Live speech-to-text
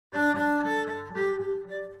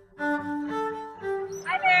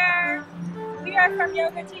are from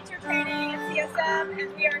Yoga Teacher Training at CSM, and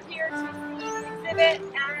we are here to see the exhibit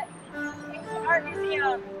at the Art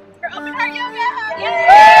Museum for Open Heart Yoga!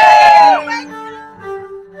 Yay!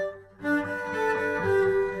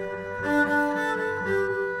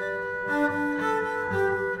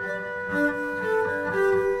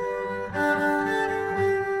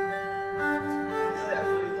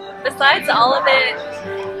 Besides all of it,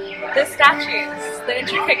 the statues, the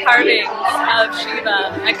intricate carvings of Shiva,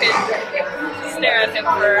 I could stare at him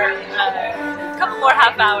for a couple more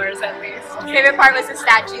half hours at least. My favorite part was the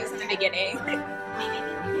statues in the beginning.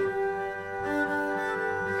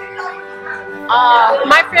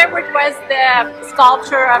 My favorite was the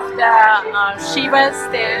sculpture of the Shiva's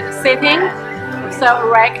sitting, so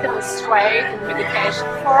erect and straight in meditation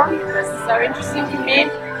form. It was so interesting to me.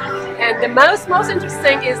 And the most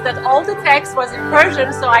interesting is that all the text was in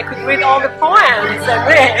Persian, so I could read all the poems and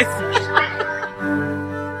read.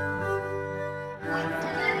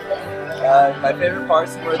 My favorite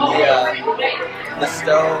parts were the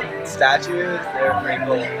stone statues. They were pretty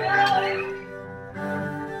cool.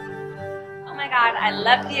 Oh my god, I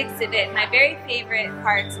love the exhibit. My very favorite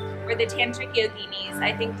parts were the Tantric Yoginis.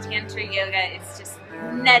 I think Tantra Yoga is just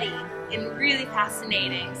nutty and really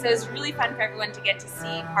fascinating. So it was really fun for everyone to get to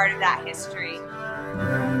see part of that history.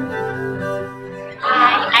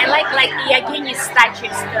 I like the Yogini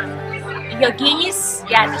statues though. The Yoginis,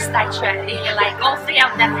 yeah, the statue, they like all three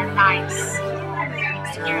of them are nice.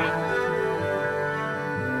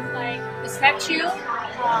 Like the statue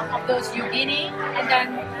of those Yogini, and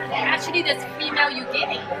then actually there's female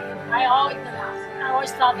Yogini. I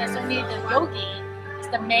always thought there's only the yogi, is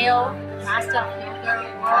the male master of the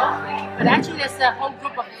world, but actually there's a whole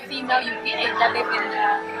group of female Yogini that live in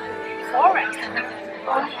the forest and have their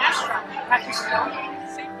own ashram, practice yoga.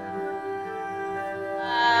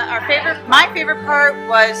 My favorite part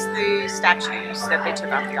was the statues that they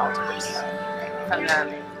took off the altars from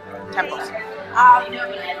the temples.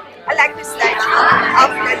 I like the statue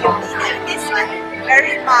of the Yogini. This one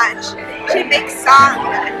very much. She makes sound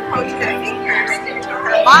and puts her fingers into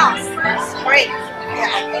her mouth. It's great.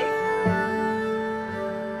 Yeah.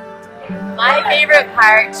 My favorite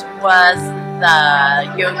part was the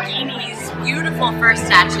Yogini's beautiful first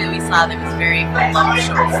statue we saw that was very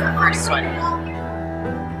voluptuous, the first one.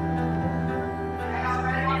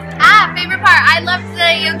 Favorite part, I loved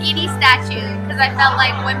the Yogini statue because I felt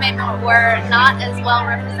like women were not as well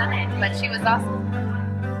represented, but she was awesome.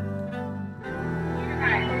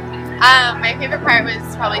 My favorite part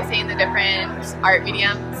was probably seeing the different art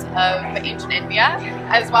mediums of ancient India,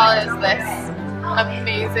 as well as this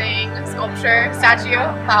amazing sculpture statue.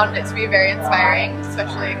 Found it to be very inspiring,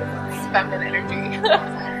 especially its feminine energy.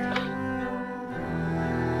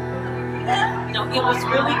 No, it was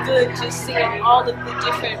really good just seeing all of the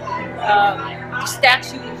different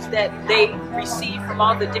statues that they received from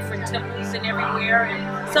all the different temples and everywhere,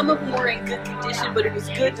 and some of them were in good condition, but it was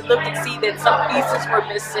good to look and see that some pieces were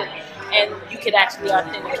missing and you could actually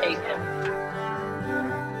authenticate them.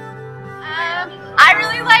 I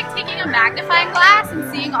really like taking a magnifying glass and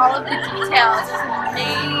seeing all of the details. It's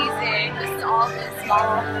amazing, just all the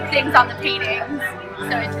small things on the paintings.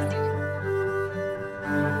 So interesting.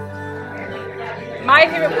 My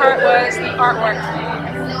favorite part was the artwork.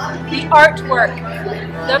 The artwork.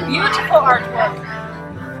 The beautiful artwork.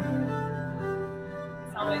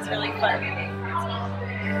 It's always really fun.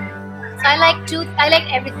 So I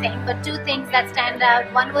like everything, but two things that stand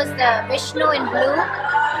out. One was the Vishnu in blue,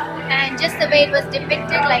 and just the way it was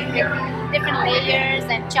depicted, like with different layers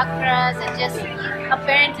and chakras, and just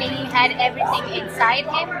apparently he had everything inside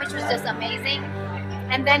him, which was just amazing.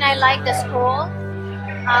 And then I like the scroll,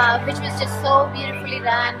 which was just so beautifully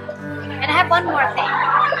done. And I have one more thing.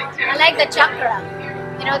 I like the chakra.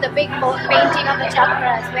 You know, the big painting of the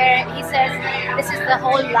chakras where he says this is the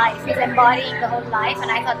whole life. He's embodying the whole life,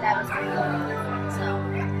 and I thought that was really cool. So.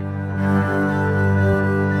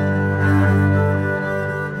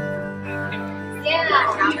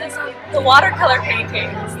 Yeah. The watercolor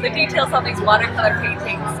paintings, the details on these watercolor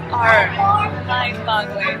paintings are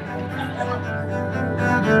mind-boggling.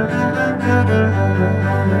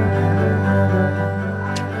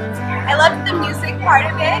 I loved the music part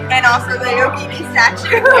of it, and also the Yogini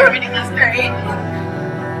statue. Everything was great.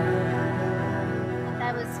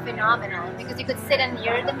 That was phenomenal because you could sit and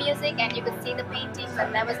hear the music and you could see the paintings,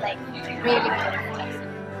 and that was like really beautiful.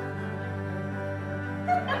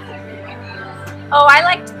 Oh, I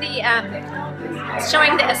liked the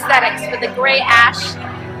showing the aesthetics with the gray ash.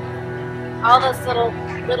 All those little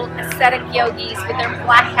ascetic yogis with their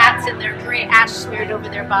black hats and their gray ash smeared over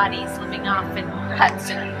their bodies, living off in huts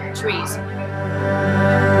and trees.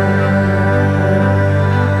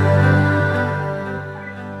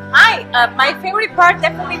 My favorite part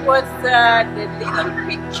definitely was the little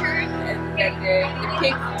picture that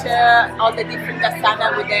depict all the different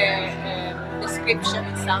asana with the description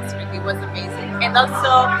in Sanskrit. It was amazing, and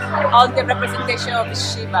also all the representation of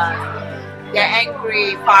Shiva, the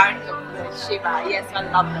angry part of Shiva. Yes,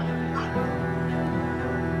 I love them.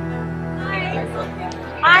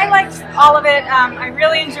 I liked all of it. I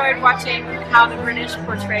really enjoyed watching how the British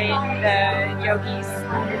portrayed the yogis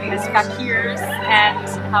as fakirs and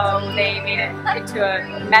how they made it into a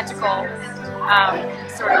magical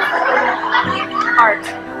sort of art.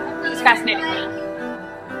 It was fascinating.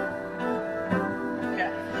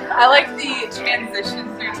 I like the transition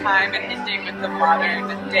through time and ending with the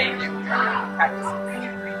modern day practices.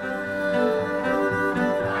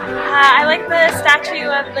 I like the statue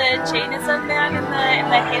of the Jainism man in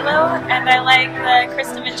the halo, and I like the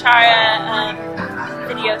Krishnamacharya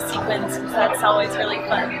video sequence, because that's always really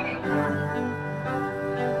fun.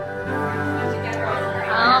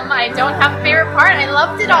 I don't have a favorite part. I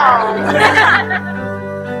loved it all.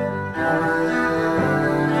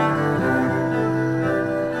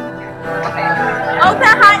 Oh,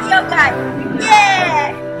 the hot yoga! Yay!